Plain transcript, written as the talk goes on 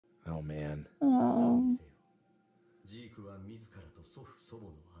Oh, man. Oh.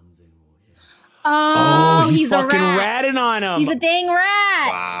 Oh, he's a fucking rat. ratting on him. He's a dang rat.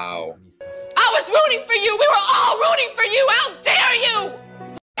 Wow. I was rooting for you. We were all rooting for you. How dare you?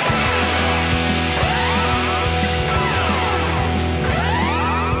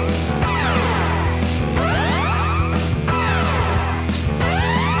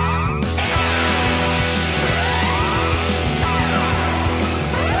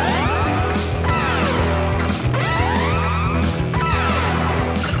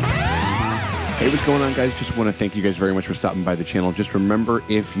 Hey, what's going on, guys? Just want to thank you guys very much for stopping by the channel. Just remember,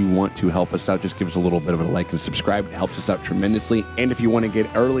 if you want to help us out, just give us a little bit of a like and subscribe. It helps us out tremendously. And if you want to get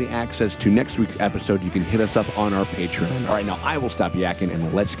early access to next week's episode, you can hit us up on our Patreon. All right, now I will stop yakking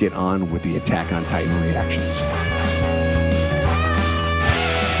and let's get on with the Attack on Titan reactions.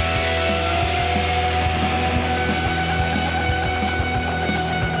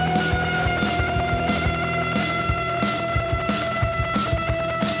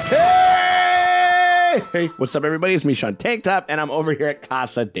 Hey, what's up, everybody? It's me, Sean Tank Top, and I'm over here at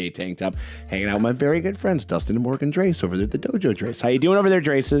Casa de Tank Top, hanging out with my very good friends, Dustin and Morgan Drace, over there at the Dojo. Drace, how you doing over there,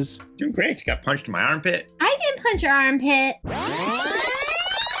 Draces? Doing great. You got punched in my armpit. I didn't punch your armpit.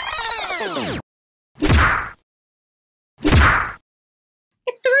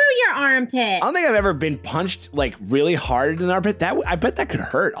 It threw your armpit. I don't think I've ever been punched, like, really hard in the armpit. I bet that could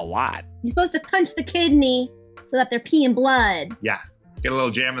hurt a lot. You're supposed to punch the kidney so that they're peeing blood. Yeah. Get a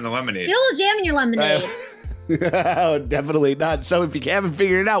little jam in the lemonade. Get a little jam in your lemonade. Oh, definitely not. So if you haven't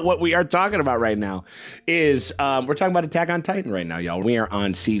figured it out, what we are talking about right now is we're talking about Attack on Titan right now, y'all. We are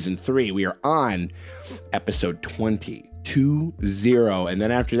on season 3. We are on episode 20, 2-0. And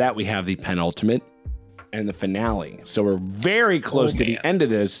then after that, we have the penultimate and the finale. So we're very close to the end of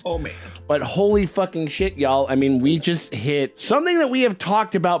this. Oh, man. But holy fucking shit, y'all. I mean, we just hit something that we have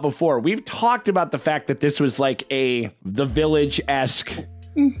talked about before. We've talked about the fact that this was like The Village-esque.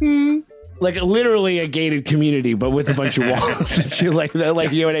 Like literally a gated community, but with a bunch of walls and shit like that.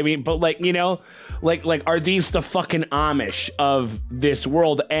 Like, you know what I mean? But like, you know, like are these the fucking Amish of this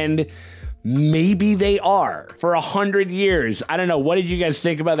world? And maybe they are for 100 years. I don't know. What did you guys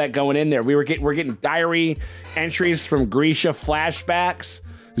think about that going in there? We're getting diary entries from Grisha, flashbacks,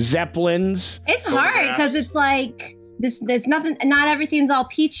 Zeppelins. It's hard because it's like there's nothing. Not everything's all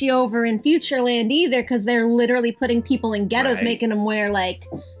peachy over in Futureland either, because they're literally putting people in ghettos, making them wear like.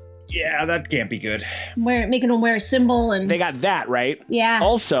 Yeah, that can't be good. Making them wear a symbol, and they got that right. Yeah.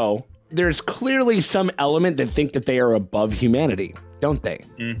 Also, there's clearly some element that think that they are above humanity, don't they?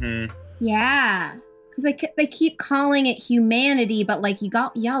 Mm-hmm. Yeah, because they keep calling it humanity, but like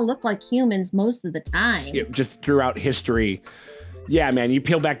y'all look like humans most of the time. Yeah, just throughout history. Yeah, man, you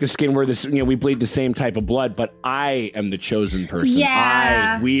peel back the skin, we're this, you know, we bleed the same type of blood, but I am the chosen person.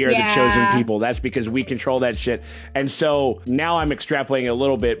 Yeah. We are the chosen people. That's because we control that shit. And so now I'm extrapolating a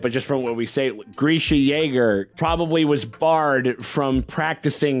little bit, but just from what we say, Grisha Yeager probably was barred from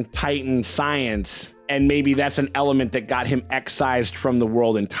practicing Titan science. And maybe that's an element that got him excised from the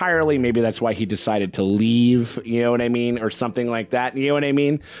world entirely. Maybe that's why he decided to leave, you know what I mean? Or something like that, you know what I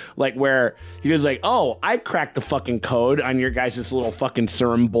mean? Like where he was like, oh, I cracked the fucking code on your guys' little fucking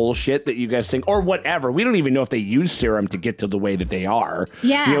serum bullshit that you guys think, or whatever. We don't even know if they use serum to get to the way that they are.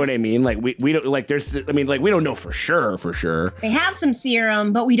 Yeah. You know what I mean? Like we don't, like there's, I mean, like we don't know for sure. They have some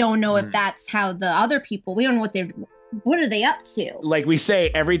serum, but we don't know if that's how the other people, we don't know what are they up to? Like we say,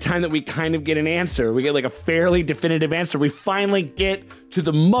 every time that we kind of get an answer, we get like a fairly definitive answer. We finally get to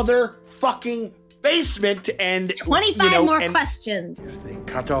the motherfucking basement and 25 more questions. If they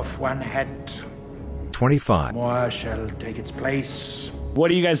cut off one head, 25 more shall take its place. What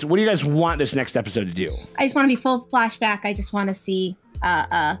do you guys want this next episode to do? I just want to be full flashback. I just want to see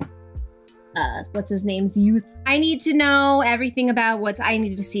what's his name's youth. I need to know everything about I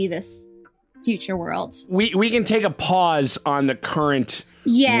need to see this future world. We can take a pause on the current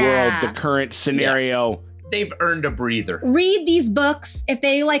world, the current scenario. Yeah. They've earned a breather. Read these books. If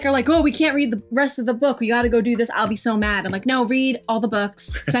they are like, oh, we can't read the rest of the book, we got to go do this, I'll be so mad. I'm like, no, read all the books.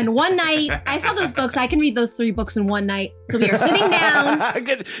 Spend one night. I saw those books. I can read those 3 books in one night. So we are sitting down.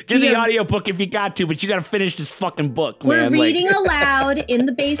 Get the audiobook if you got to, but you got to finish this fucking book, We're man. reading aloud in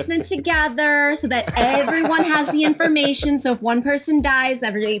the basement together so that everyone has the information. So if one person dies,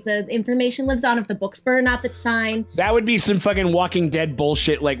 the information lives on. If the books burn up, it's fine. That would be some fucking Walking Dead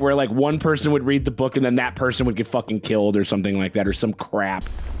bullshit, like where like one person would read the book and then that person would get fucking killed or something like that, or some crap.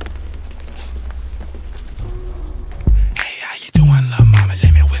 Hey, how you doing, little mama?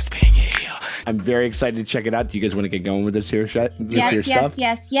 Let me whisper in your ear. I'm very excited to check it out. Do you guys want to get going with this here,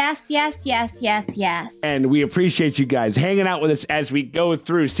 Yes. And we appreciate you guys hanging out with us as we go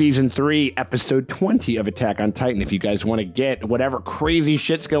through season 3, episode 20 of Attack on Titan. If you guys want to get whatever crazy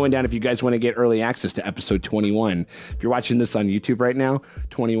shit's going down, if you guys want to get early access to episode 21, if you're watching this on YouTube right now,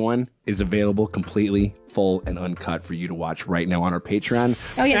 21 is available completely full and uncut for you to watch right now on our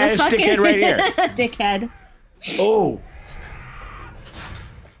Patreon. Oh yeah, this fucking dickhead right here. Dickhead. Oh.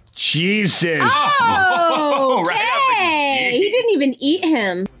 Jesus. Oh, Right up okay. He didn't even eat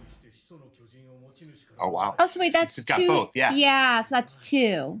him. Oh, wow. Oh, so wait, that's It's 2. got both, yeah. Yeah, so that's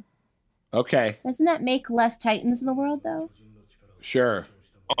 2. Okay. Doesn't that make less Titans in the world, though? Sure.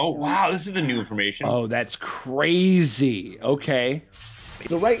 Oh, wow. This is the new information. Oh, that's crazy. Okay.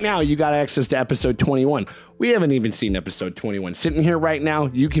 So right now, you got access to episode 21. We haven't even seen episode 21. Sitting here right now,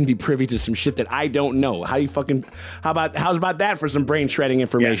 you can be privy to some shit that I don't know. How's about that for some brain shredding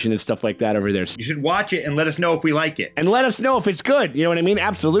information and stuff like that over there? You should watch it and let us know if we like it. And let us know if it's good. You know what I mean?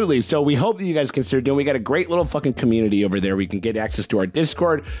 Absolutely. So we hope that you guys consider doing. We got a great little fucking community over there. We can get access to our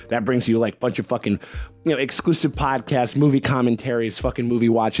Discord. That brings you like a bunch of fucking, exclusive podcasts, movie commentaries, fucking movie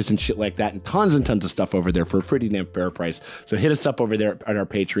watches and shit like that. And tons of stuff over there for a pretty damn fair price. So hit us up over there at our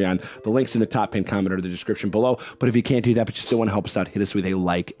Patreon. The link's in the top pinned comment or the description below. But if you can't do that, but you still want to help us out, hit us with a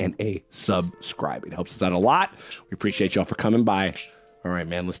like and a subscribe. It helps us out a lot. We appreciate y'all for coming by. All right,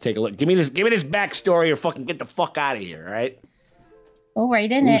 man, let's take a look. Give me this backstory or fucking get the fuck out of here, all right? Oh, right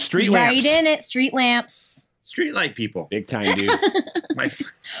in it. Street lamps. Right in it. Street lamps. Streetlight people. Big time, dude. A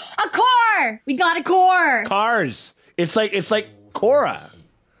car! We got a car! Cars. It's like Korra.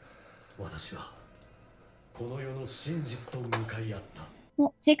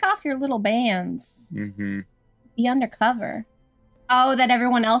 Well, take off your little bands. Mm-hmm. Be undercover. Oh, that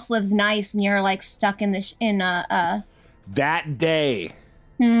everyone else lives nice and you're like stuck in the That day.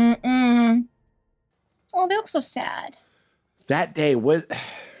 Oh, they look so sad. That day was.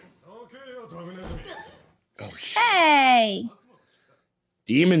 Oh shit. Hey!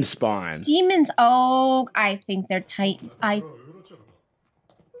 Demon spawn. Demons. Oh, I think they're tight.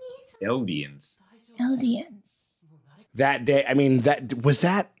 Eldians. Eldians. That day. I mean, was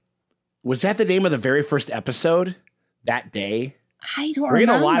that the name of the very first episode? That day. I don't We're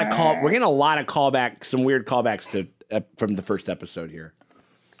getting remember. We're getting a lot of callbacks. Some weird callbacks to from the first episode here.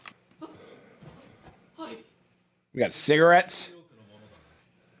 We got cigarettes.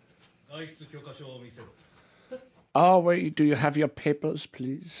 Oh, wait, do you have your papers,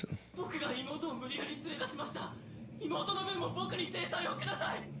 please?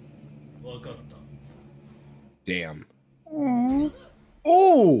 Damn. Mm.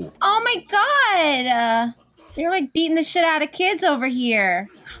 Oh! Oh my god! You're like beating the shit out of kids over here.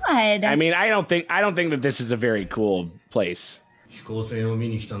 God. I mean, I don't think that this is a very cool place.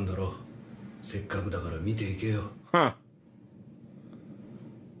 Huh.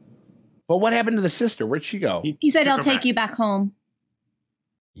 But what happened to the sister? Where'd she go? He said he'll take you back home.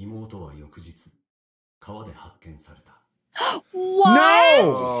 What?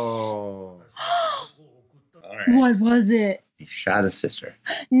 No! Oh. All right. What was it? He shot his sister.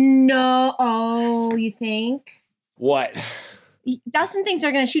 No. Oh, you think? What? Dustin thinks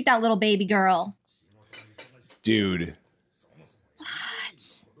they're gonna shoot that little baby girl. Dude.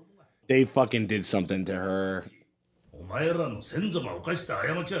 What? They fucking did something to her. By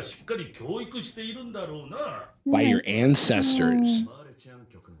your ancestors.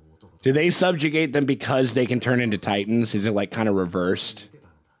 Do they subjugate them because they can turn into titans? Is it like kind of reversed?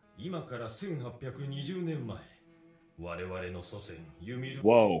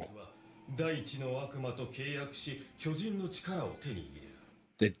 Whoa.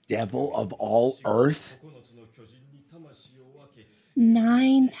 The devil of all earth?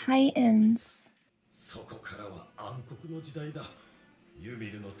 9 titans.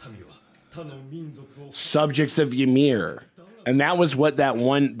 Subjects of Ymir. And that was what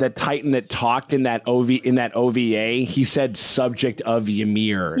the Titan that talked in that OVA, he said subject of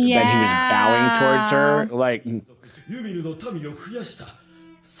Ymir. Yeah. That he was bowing towards her. Like,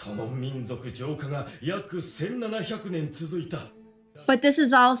 But this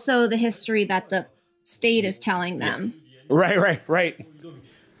is also the history that the state is telling them. right.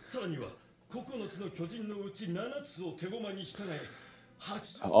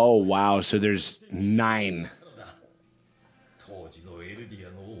 Oh, wow. So there's 9.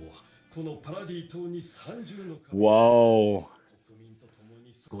 Whoa.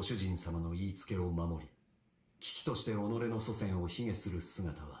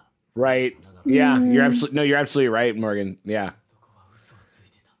 Right. Yeah, you're absolutely right, Morgan. Yeah.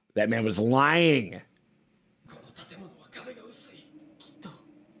 That man was lying.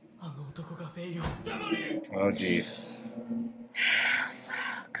 Oh, jeez.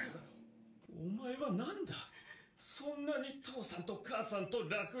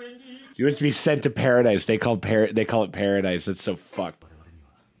 You have to be sent to paradise. They call it paradise. That's so fucked.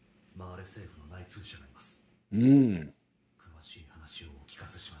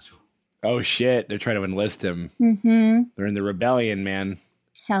 Oh shit! They're trying to enlist him. Mm-hmm. They're in the rebellion, man.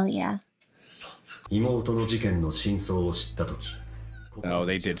 Hell yeah. Oh,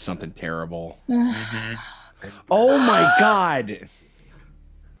 they did something terrible. Oh my god!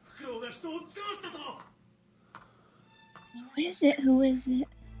 Who is it? Who is it?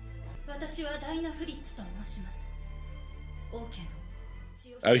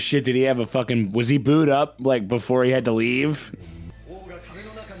 Oh shit! Did he have a fucking? Was he booed up like before he had to leave?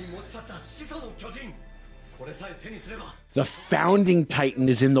 The founding titan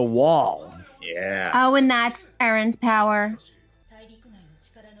is in the wall. Yeah. Oh, and that's Aaron's power.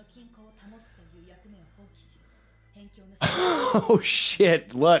 Oh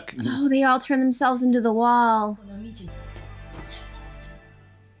shit! Look. Oh, they all turn themselves into the wall.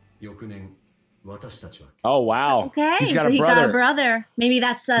 Oh wow. Okay, He's got so a he brother. got a brother. Maybe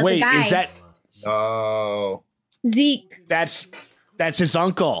that's the Wait, guy. is that? Oh. Zeke? That's his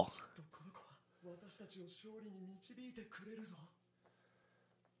uncle.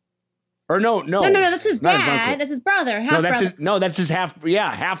 Or no. No, that's his Not dad. uncle. That's his brother. Half No, that's brother. that's his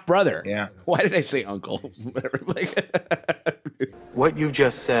half brother. Yeah. Why did I say uncle? Whatever. Like, What you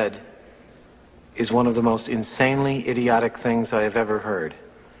just said is one of the most insanely idiotic things I have ever heard.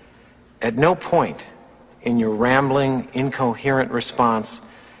 At no point in your rambling, incoherent response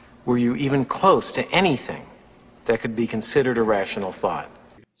were you even close to anything that could be considered a rational thought.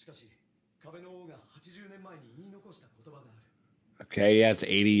 okay, yeah, it's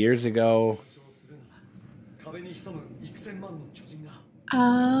 80 years ago.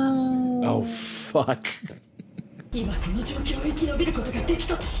 Oh. Oh fuck.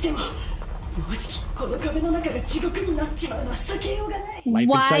 Life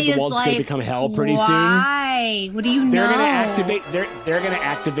Why inside the is world's gonna life- become hell pretty soon. Why? What do you know? They're gonna activate. They're gonna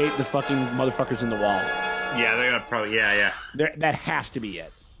activate the fucking motherfuckers in the wall. Yeah, they're gonna probably. Yeah. That has to be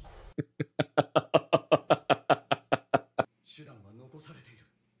it.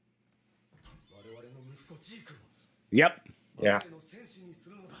 Yep. Yeah.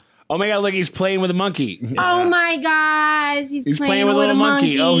 Oh my god! Look, he's playing with a monkey. Oh my gosh, he's playing with a little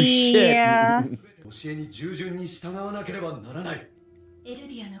monkey. Oh shit! Yeah.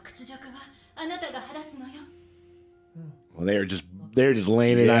 Well, they're just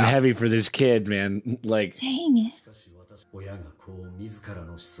laying it on heavy for this kid, man. Like, Dang it.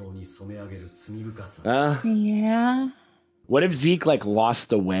 Yeah. what if Zeke like lost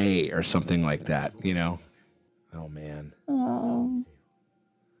the way or something like that? You know? Oh man. Oh.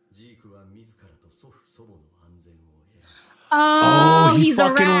 Oh, Oh, he's he's a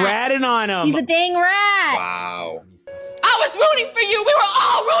fucking rat. ratting on him. He's a dang rat. Wow. I was rooting for you. We were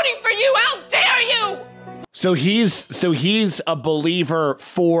all rooting for you. How dare you? So he's a believer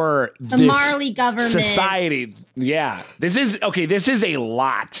for The this Marley government. society. Yeah. This is a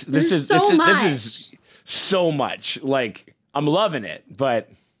lot. This is so much. This is so much. Like, I'm loving it, but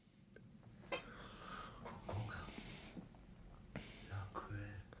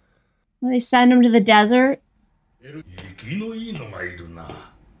Well, they send him to the desert.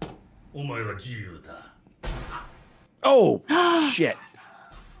 oh shit.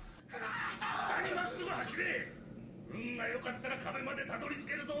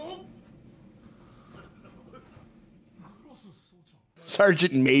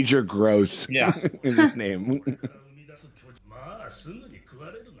 Sergeant Major Gross. Yeah. is his name.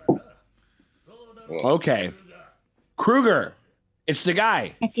 Okay. Kruger. It's the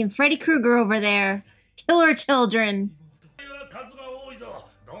guy. Fucking Freddy Krueger over there. Killer children.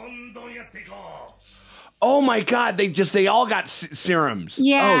 Oh my god, they all got serums.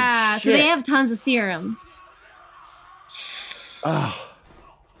 Yeah, Oh, so they shit. have tons of serum. Oh,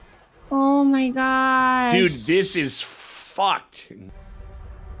 Oh my gosh. dude, this is fucked.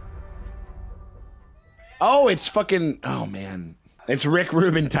 Oh, it's fucking. Oh man, it's Rick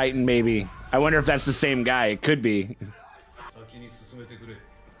Rubin Titan. Maybe. I wonder if that's the same guy. It could be.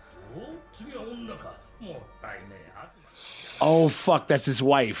 Oh fuck, that's his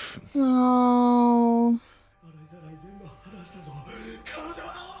wife. Oh.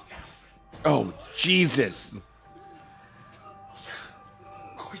 Oh Jesus.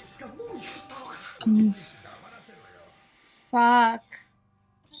 Fuck.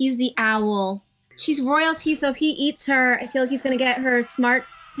 He's the owl. She's royalty, so if he eats her, I feel like he's gonna get her smart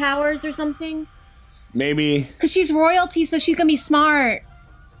powers or something. Maybe. Because she's royalty, so she's gonna be smart.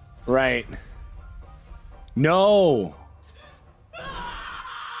 Right. No.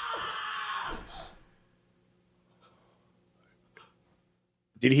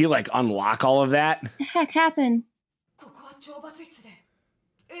 Did he like unlock all of that? The heck happened?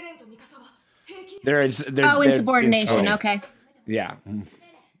 There is. Oh, insubordination. Oh, Okay. yeah.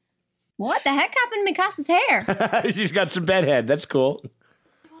 What the heck happened to Mikasa's hair? She's got some bedhead. That's cool.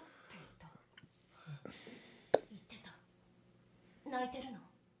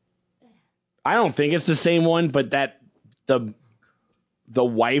 I don't think it's the same one, but the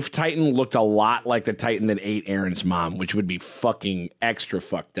wife Titan looked a lot like the Titan that ate Aaron's mom, which would be fucking extra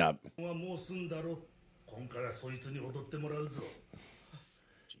fucked up.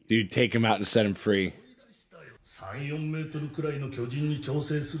 Dude, take him out and set him free.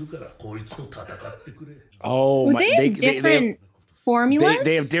 Oh, Well, they have different formulas?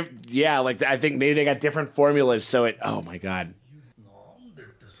 They have different, yeah, like I think maybe they got different formulas, so it, oh my God.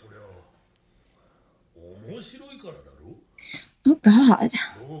 Oh, God.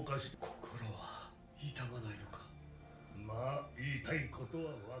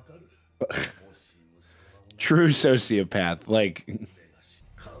 True sociopath, like.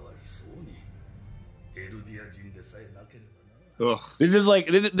 Ugh. This is like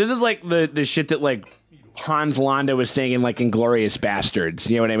the shit that like Hans Landa was saying in like Inglorious Bastards.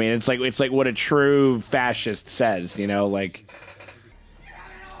 You know what I mean? It's like what a true fascist says. You know, like.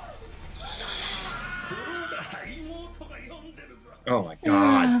 Oh my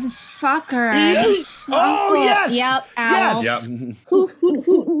God. Oh, this fucker. Yes! Oh, yes! Yep, ow. Yep. Hoo, hoo,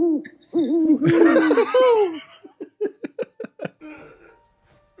 hoo.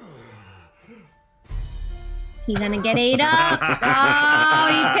 He gonna get ate up. Oh,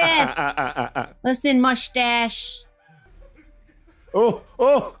 he pissed. Listen, mustache. Oh,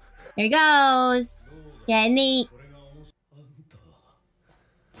 oh. Here he goes. Getting eat.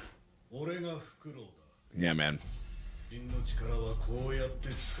 Yeah, man.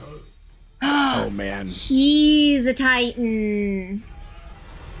 Oh man. He's a Titan.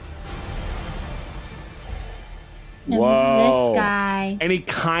 Now, Whoa. who's this guy? And he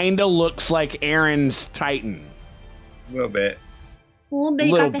kind of looks like Aaron's Titan. A little bit. A little bit.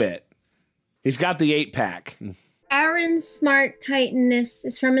 A little bit. He's got the 8-pack. Aaron's smart Titanness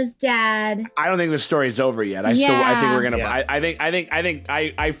is from his dad. I don't think the story's over yet. I think we're gonna. Yeah.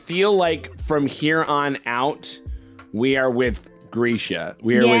 I feel like from here on out, we are with Grisha.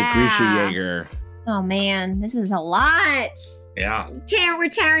 We are with Grisha Yeager. Oh man, this is a lot. Yeah. We're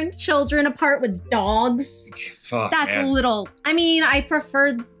tearing children apart with dogs. Fuck, That's man. a little. I mean, I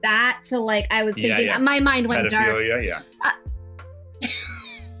prefer that to like. I was thinking. Yeah. My mind went dark. Pedophilia, yeah.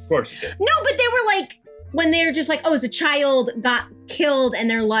 Of course you did. No, but they were like when they're just like, oh, as a child got killed, and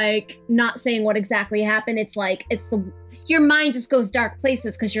they're like not saying what exactly happened. It's like your mind just goes dark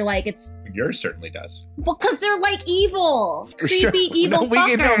places because you're like it's. Yours certainly does. Well, because they're like evil, creepy, Sure. evil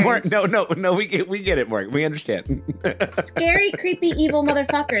fuckers. No, we get it, Mark. We understand. Scary, creepy, evil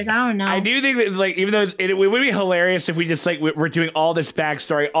motherfuckers. I don't know. I do think that, like, even though it would be hilarious if we just like we're doing all this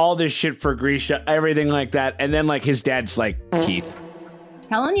backstory, all this shit for Grisha, everything like that, and then like his dad's like Keith.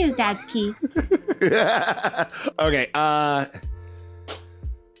 Telling you his dad's Keith. Okay.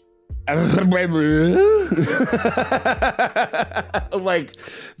 Like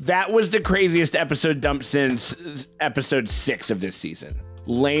that was the craziest episode dump since episode 6 of this season.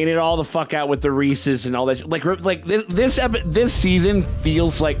 Laying it all the fuck out with the Reeses and all that. Like this season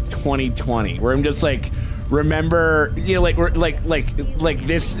feels like 2020, where I'm just like, remember, you know, like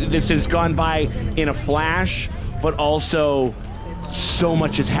this has gone by in a flash, but also so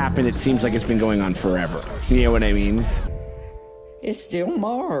much has happened. It seems like it's been going on forever. You know what I mean? It's still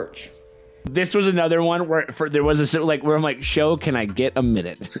March. This was another one where there was where I'm like, show, can I get a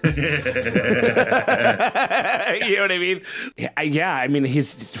minute? You know what I mean? Yeah, I mean,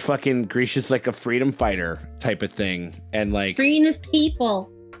 he's fucking Grisha's like a freedom fighter type of thing, and like Freeing his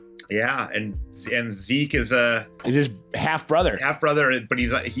people. Yeah, and Zeke is he's his half brother, but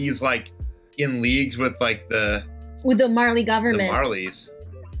he's like in leagues with like the Marley government. The Marleys.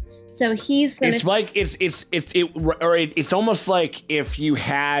 So he's gonna. It's like it's almost like if you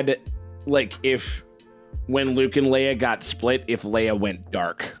had. Like if when Luke and Leia got split, if Leia went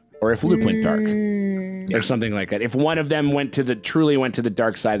dark, or if Luke went dark, or something like that. If one of them truly went to the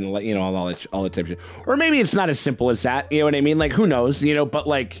dark side, and you know all that type of shit, or maybe it's not as simple as that. You know what I mean? Like who knows? You know, but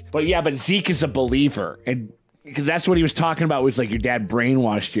Zeke is a believer, and because that's what he was talking about was like your dad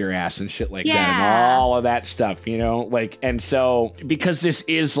brainwashed your ass and shit like that, and all of that stuff. You know, like and so because this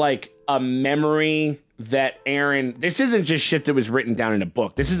is like a memory. That Aaron, this isn't just shit that was written down in a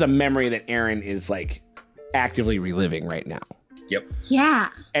book. This is a memory that Aaron is like actively reliving right now. Yep. Yeah.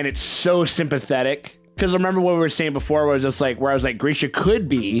 And it's so sympathetic because remember what we were saying before, where I was like, Grisha could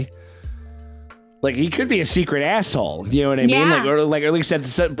be. Like he could be a secret asshole, you know what I mean? Yeah. Or at least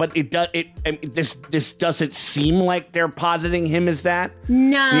that's. But it does. This doesn't seem like they're positing him as that.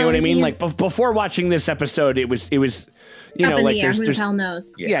 No, you know what I mean? Like before watching this episode, it was. You up know, in like the air. there's Who the hell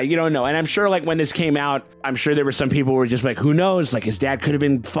knows? Yeah, you don't know. And I'm sure like when this came out, I'm sure there were some people who were just like, who knows? Like his dad could have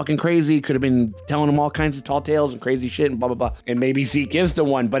been fucking crazy, could have been telling him all kinds of tall tales and crazy shit and blah, blah, blah. And maybe Zeke is the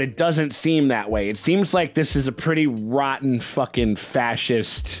one, but it doesn't seem that way. It seems like this is a pretty rotten fucking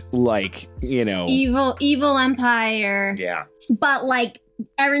fascist, like, you know. Evil empire. Yeah. But like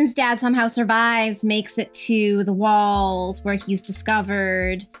Erin's dad somehow survives, makes it to the walls where he's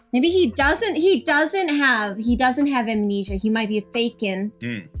discovered. Maybe he doesn't have amnesia. He might be faking.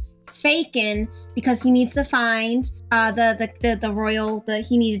 He's faking because he needs to find the royal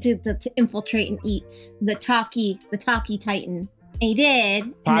he needed to infiltrate and eat the talkie titan. And he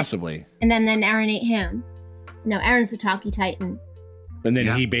did. Possibly. And then Erin ate him. No, Erin's the talkie titan. And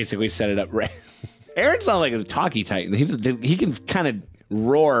then he basically set it up right. Erin's not like a talkie titan. He can kind of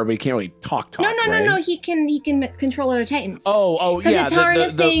roar, but he can't really talk. No. Right? He can control other titans. Oh, because yeah. it's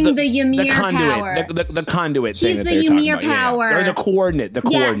harnessing the Ymir conduit, power. The conduit He's thing that the they're talking Ymir about. power. Yeah. Or the coordinate.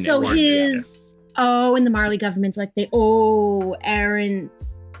 Yeah, so his and the Marley government's like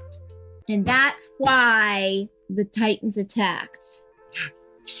Erin's, and that's why the Titans attacked.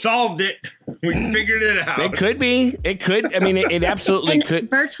 Solved it. We figured it out. It could be. It could. I mean, it absolutely and could.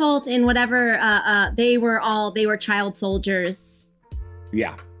 Bertolt and whatever, they were child soldiers.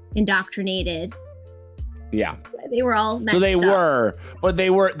 Yeah. Indoctrinated. Yeah. They were all messed So they up. were, but they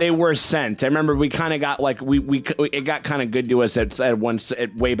were sent. I remember we kind of got like it got kind of good to us at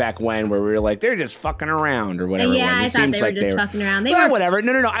way back when, where we were like, they're just fucking around or whatever. Yeah, I thought they were just fucking around. They were whatever.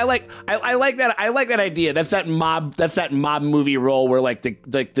 No. I like that. I like that idea. That's that mob movie role where like the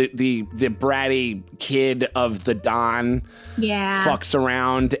bratty kid of the Don fucks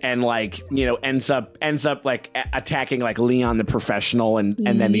around and like, you know, ends up like attacking like Leon the professional and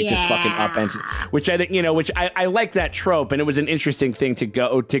then he just fucking upends, which I think, you know, which I like that trope, and it was an interesting thing to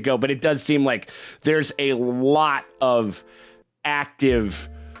go, but it does seem like there's a lot of active,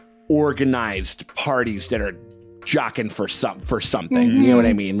 organized parties that are jockeying for something. You know what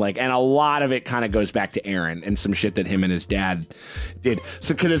I mean? Like, and a lot of it kind of goes back to Aaron and some shit that him and his dad did.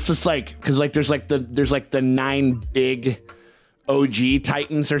 So, cause it's just like, there's the 9 big OG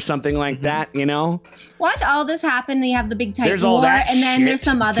Titans or something like that, you know? Watch all this happen. They have the big Titan There's all war, that and then shit, there's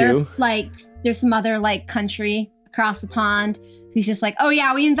some other too. there's some other like country across the pond who's just like, oh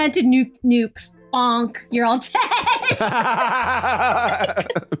yeah, we invented nukes. Bonk, you're all dead.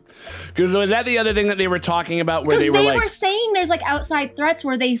 Because was that the other thing that they were talking about, where they were saying there's like outside threats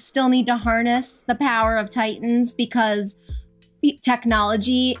where they still need to harness the power of Titans because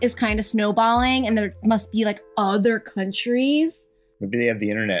technology is kind of snowballing, and there must be like other countries. Maybe they have the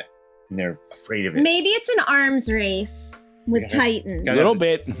internet and they're afraid of it. Maybe it's an arms race with Titans. A little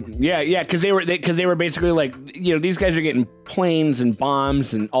bit, yeah, because they were basically like, you know, these guys are getting planes and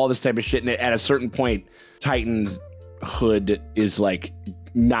bombs and all this type of shit, and at a certain point, Titan's hood is like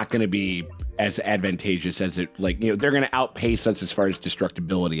not going to be as advantageous as it, like, you know, they're going to outpace us as far as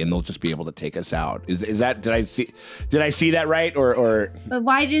destructibility, and they'll just be able to take us out. Is that, did I see that right, or? But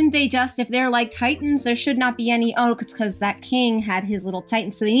why didn't they just, if they're like Titans, there should not be any, it's because that king had his little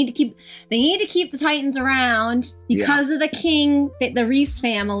Titans, so they need to keep the Titans around because of the king, the Reese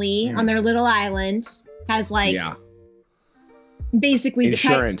family on their little island has like, basically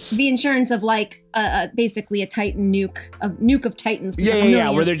the insurance of like basically a Titan nuke of Titans.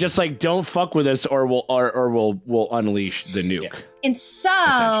 Where they're just like, don't fuck with us or we'll unleash the nuke. And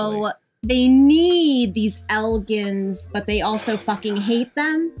so they need these Elgins, but they also fucking hate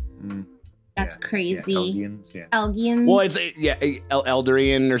them. That's crazy. Elgians. Well, it's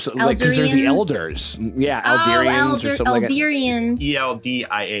Eldarian or something, like, because they're the elders. Yeah, Eldarians or something like that. Eldarians.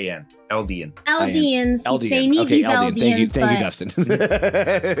 Eldian. Eldian. Eldians. They need these Eldians. Thank you, Dustin.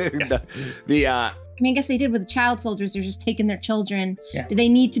 I mean, I guess they did with the child soldiers. They're just taking their children. Yeah. Do they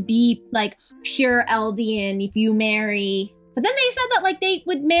need to be like pure Eldian if you marry? But then they said that like they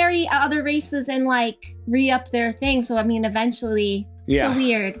would marry other races and like re-up their thing. So I mean, eventually. So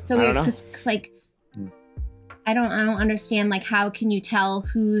weird because like I don't understand, like, how can you tell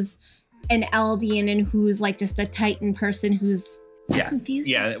who's an Eldian and who's like just a Titan person who's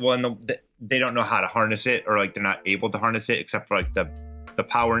confusing. Well, and they don't know how to harness it, or like they're not able to harness it except for like the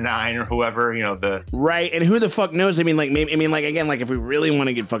Power 9 or whoever, you know, right. And who the fuck knows? I mean, like, maybe, I mean, like, again, like, if we really want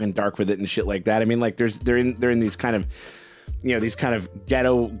to get fucking dark with it and shit like that, I mean, like, they're in these kind of you know, these kind of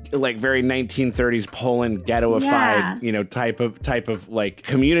ghetto, like very 1930s Poland ghettoified, you know, type of like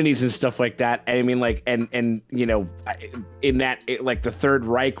communities and stuff like that. And I mean, like, and you know, in that, like the Third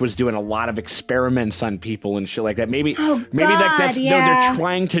Reich was doing a lot of experiments on people and shit like that. Maybe like they're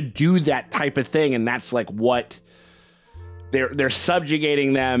trying to do that type of thing, and that's like what they're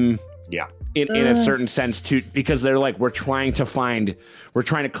subjugating them. Yeah. In a certain sense too, because they're like, we're trying to collect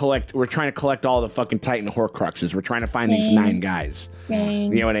all the fucking Titan Horcruxes. We're trying to find these 9 guys.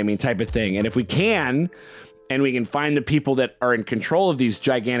 Dang. You know what I mean? Type of thing. And if we can, and we can find the people that are in control of these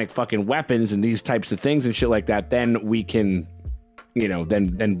gigantic fucking weapons and these types of things and shit like that, then we can, you know,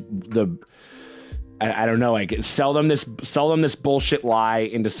 I don't know, like sell them this bullshit lie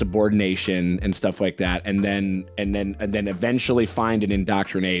into subordination and stuff like that, and then eventually find and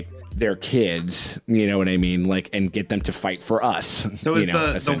indoctrinate their kids, you know what I mean, like, and get them to fight for us. So is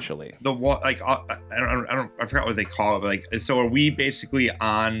essentially the like I forgot what they call it, but like, so are we basically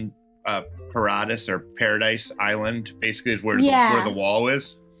on Paradis or Paradise Island? Basically, is where the wall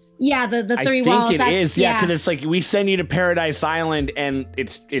is. Yeah, the three walls. I think it is, yeah, because it's like we send you to Paradise Island and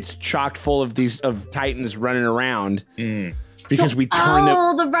it's chocked full of Titans running around. Because we turn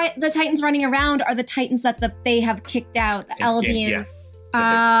the Titans running around are the Titans that they have kicked out, the Eldians.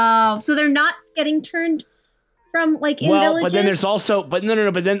 So they're not getting turned from like in villages. But then there's also, but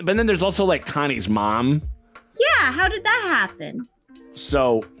then there's also like Connie's mom. Yeah, how did that happen?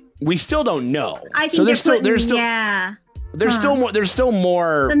 So we still don't know. I think there's still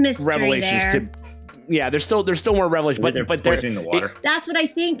more revelations there. There's still more revelations, but they're poisoning the water. That's what I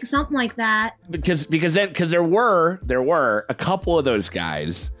think, something like that. Because there were a couple of those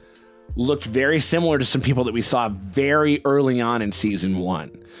guys looked very similar to some people that we saw very early on in season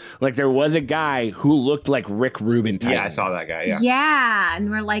 1. Like there was a guy who looked like Rick Rubin Titan. Yeah, I saw that guy. Yeah,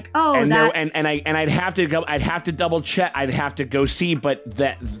 and we're like, I'd have to double check. I'd have to go see, but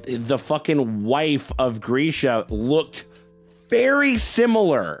the fucking wife of Grisha looked very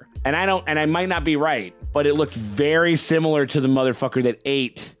similar. And I might not be right, but it looked very similar to the motherfucker that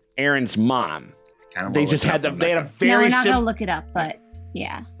ate Aaron's mom. They had a very. No, we're not gonna look it up, but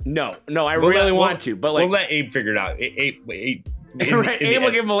yeah. No, I really want to, but like, we'll let Abe figure it out. Abe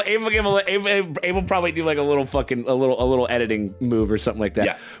will probably do like a little editing move or something like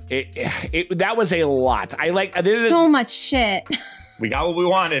that. Yeah. That was a lot. I like so much shit. We got what we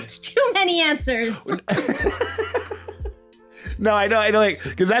wanted. It's too many answers. No, I know, like,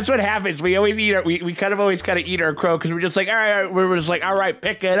 because that's what happens. We always we kind of always eat our crow because we're just like, all right, we're just like, all right,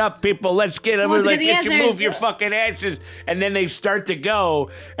 pick it up, people, let's get it. We're like, get you move your fucking asses, and then they start to go,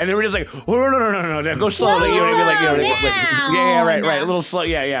 and then we're just like, oh, no, go slowly. Right, a little slow,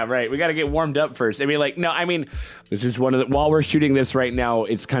 right. We got to get warmed up first. I mean, like, no, I mean, this is one of the, while we're shooting this right now,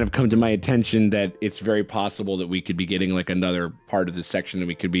 it's kind of come to my attention that it's very possible that we could be getting like another part of this section, that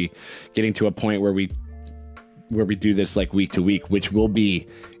we could be getting to a point where we do this like week to week, which will be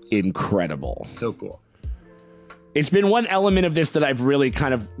incredible. So cool. It's been one element of this that I've really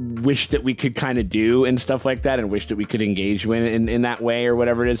kind of wished that we could kind of do and stuff like that, and wish that we could engage in that way or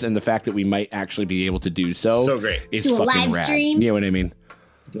whatever it is, and the fact that we might actually be able to do so great. Is do fucking a live rad. stream. You know what I mean?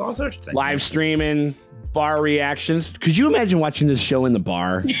 Do all sorts of things. Live streaming, bar reactions. Could you imagine watching this show in the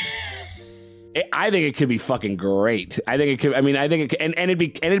bar? I think it could be fucking great. I think it could. I mean, I think it could, and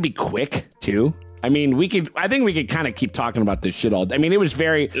it'd be quick too. I mean, I think we could kind of keep talking about this shit all day. I mean, it was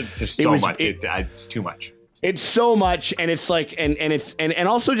very. There's so much. It's too much. It's so much, and it's like, and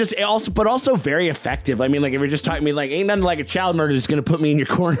also very effective. I mean, like if you're just talking to me, like ain't nothing like a child murder that's gonna put me in your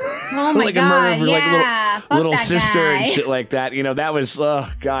corner. Oh my like god, a murder for yeah, like little sister guy. and shit like that. You know, that was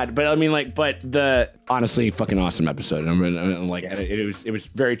god. But I mean, like, honestly, fucking awesome episode. I'm like,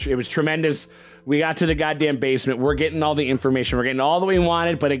 it was tremendous. We got to the goddamn basement. We're getting all the information. We're getting all that we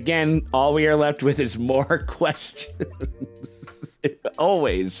wanted. But again, all we are left with is more questions.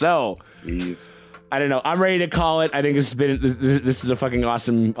 Always. So, jeez. I don't know. I'm ready to call it. I think this is a fucking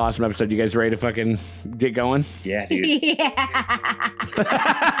awesome episode. You guys ready to fucking get going? Yeah, dude. Yeah.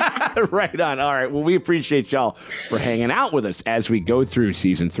 Right on. All right. Well, we appreciate y'all for hanging out with us as we go through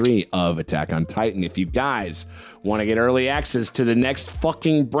season 3 of Attack on Titan. If you guys want to get early access to the next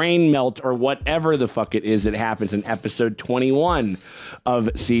fucking brain melt or whatever the fuck it is that happens in episode 21 of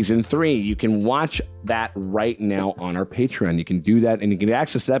season 3, you can watch that right now on our Patreon. You can do that, and you can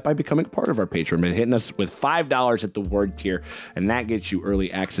access that by becoming part of our Patreon, by hitting us with $5 at the word tier, and that gets you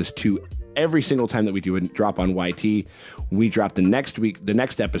early access to every single time that we do a drop on YT. We drop the next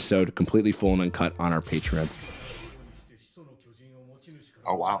episode completely full and uncut on our Patreon.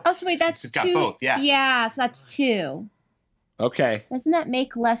 Oh wow. Oh, so wait, that's it's 2. Got both, yeah. Yeah, so that's 2. Okay. Doesn't that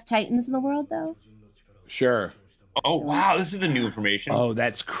make less Titans in the world, though? Sure. Oh, wow. This is the new information. Oh,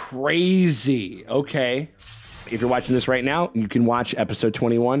 that's crazy. Okay. If you're watching this right now, you can watch episode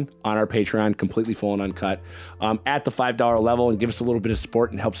 21 on our Patreon, completely full and uncut, at the $5 level, and give us a little bit of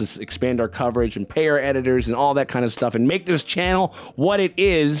support and helps us expand our coverage and pay our editors and all that kind of stuff and make this channel what it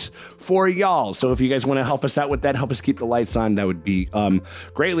is for y'all. So if you guys want to help us out with that, help us keep the lights on, that would be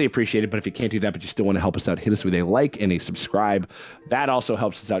greatly appreciated. But if you can't do that, but you still want to help us out, hit us with a like and a subscribe. That also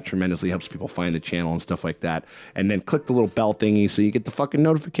helps us out tremendously, helps people find the channel and stuff like that. And then click the little bell thingy so you get the fucking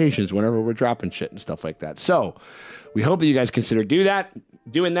notifications whenever we're dropping shit and stuff like that. So we hope that you guys consider doing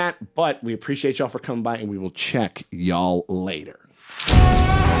that, but we appreciate y'all for coming by, and we will check y'all later.